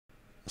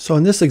So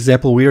in this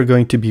example, we are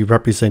going to be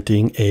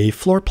representing a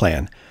floor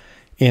plan.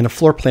 And a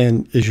floor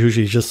plan is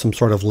usually just some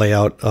sort of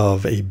layout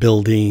of a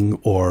building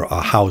or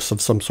a house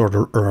of some sort,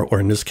 or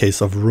in this case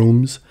of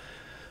rooms.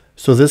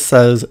 So this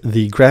says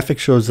the graphic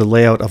shows the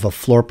layout of a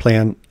floor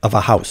plan of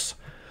a house.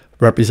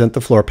 Represent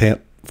the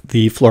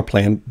floor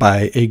plan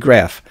by a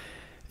graph.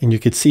 And you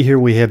can see here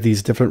we have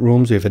these different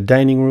rooms. We have a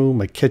dining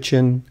room, a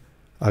kitchen,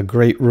 a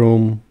great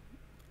room,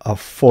 a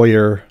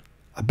foyer,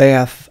 a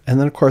bath, and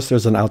then of course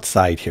there's an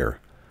outside here.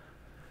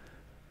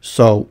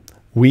 So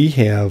we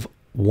have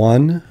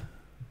 1,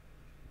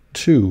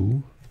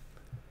 2,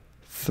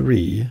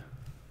 3,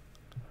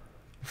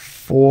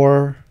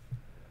 4,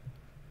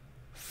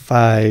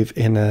 5,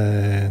 and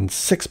then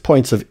 6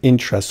 points of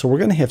interest. So we're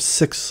going to have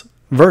 6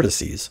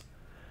 vertices.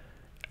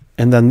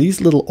 And then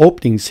these little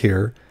openings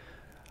here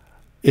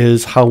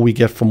is how we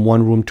get from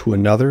one room to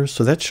another.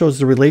 So that shows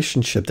the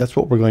relationship. That's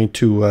what we're going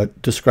to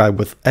describe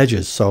with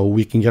edges. So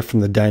we can get from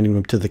the dining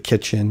room to the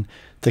kitchen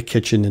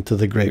into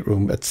the great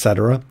room,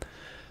 etc.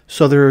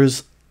 So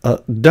there's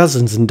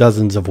dozens and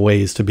dozens of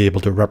ways to be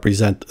able to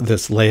represent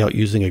this layout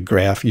using a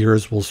graph.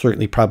 Yours will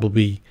certainly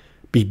probably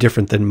be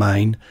different than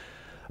mine,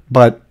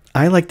 but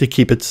I like to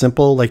keep it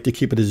simple, like to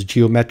keep it as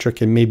geometric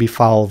and maybe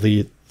follow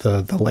the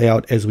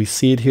layout as we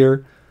see it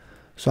here.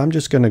 So I'm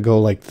just going to go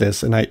like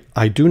this, and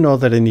I do know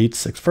that I need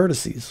 6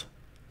 vertices.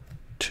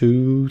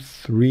 2,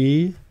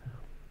 3,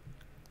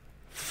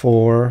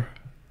 4,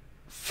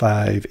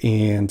 5,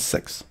 and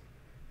 6.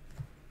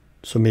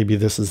 So maybe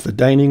this is the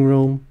dining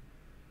room.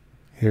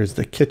 Here's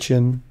the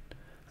kitchen.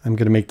 I'm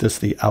going to make this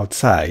the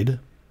outside.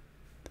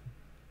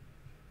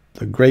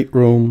 The great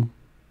room,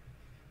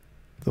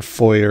 the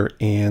foyer,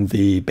 and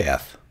the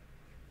bath.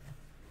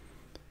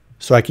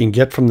 So I can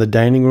get from the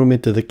dining room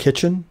into the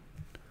kitchen.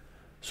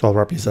 So I'll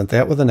represent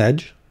that with an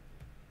edge.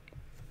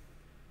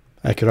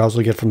 I could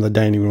also get from the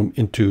dining room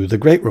into the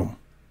great room.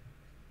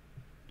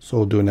 So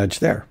we'll do an edge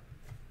there.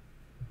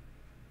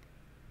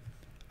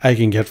 I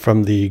can get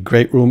from the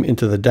great room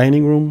into the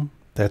dining room.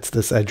 That's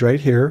this edge right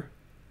here.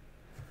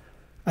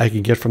 I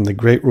can get from the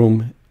great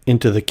room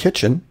into the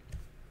kitchen.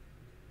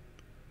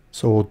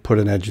 So we'll put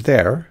an edge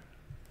there.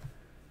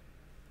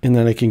 And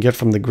then I can get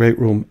from the great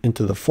room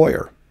into the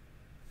foyer.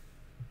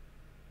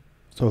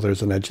 So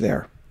there's an edge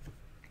there.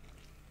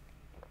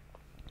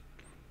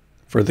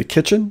 For the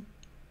kitchen,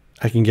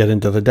 I can get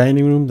into the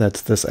dining room.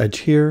 That's this edge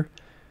here.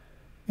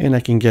 And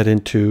I can get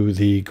into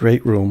the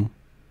great room,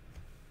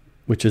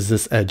 which is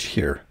this edge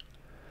here.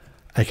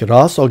 I could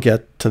also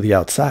get to the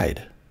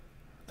outside.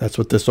 That's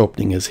what this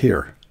opening is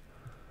here.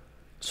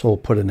 So we'll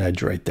put an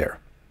edge right there.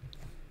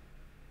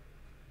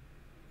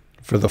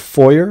 For the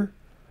foyer,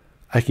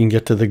 I can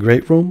get to the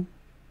great room.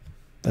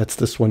 That's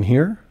this one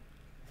here.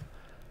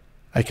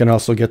 I can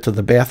also get to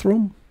the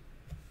bathroom.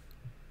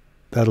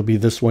 That'll be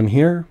this one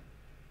here.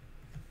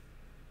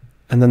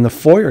 And then the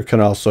foyer you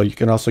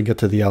can also get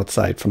to the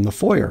outside from the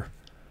foyer.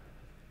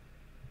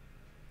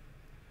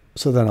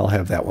 So then I'll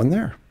have that one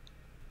there.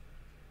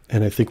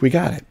 And I think we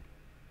got it.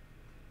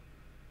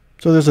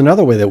 So there's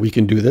another way that we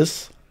can do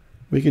this.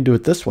 We can do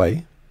it this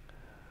way.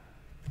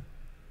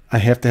 I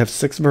have to have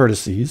 6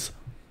 vertices.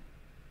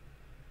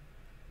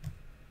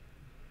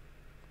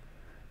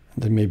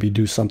 And then maybe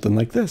do something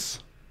like this.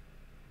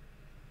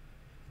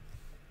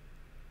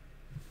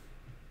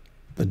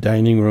 The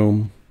dining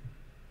room,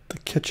 the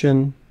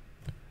kitchen,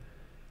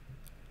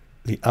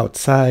 the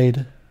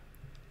outside,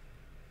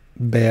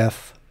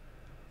 bath,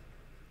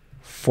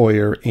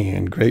 foyer,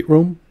 and great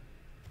room.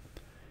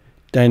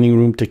 Dining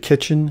room to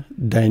kitchen,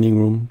 dining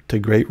room to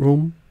great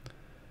room,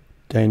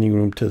 dining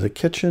room to the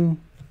kitchen,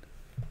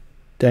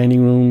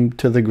 dining room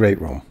to the great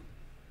room,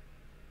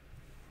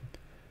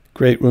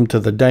 great room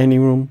to the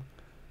dining room,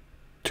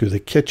 to the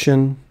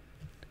kitchen,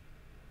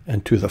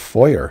 and to the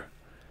foyer.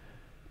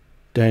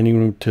 Dining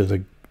room to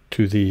the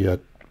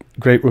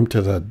great room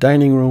to the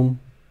dining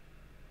room,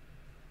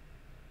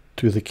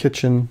 to the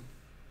kitchen,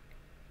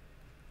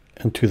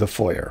 and to the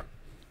foyer.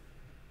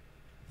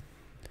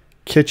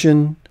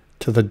 Kitchen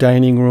to the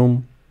dining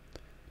room,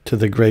 to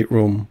the great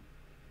room,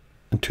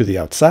 and to the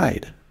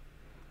outside.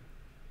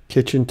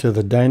 Kitchen to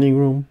the dining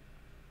room,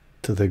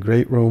 to the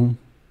great room,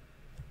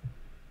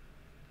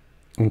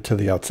 and to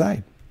the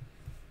outside.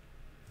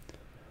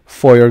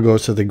 Foyer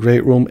goes to the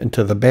great room and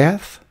to the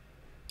bath,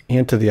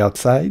 and to the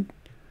outside.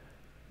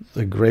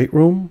 The great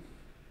room,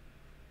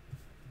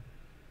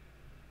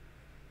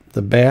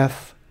 the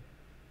bath,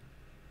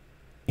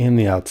 and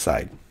the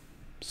outside.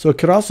 So it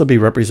could also be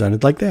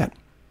represented like that.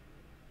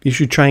 You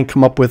should try and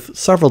come up with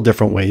several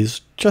different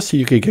ways just so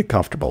you could get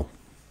comfortable.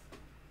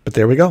 But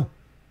there we go.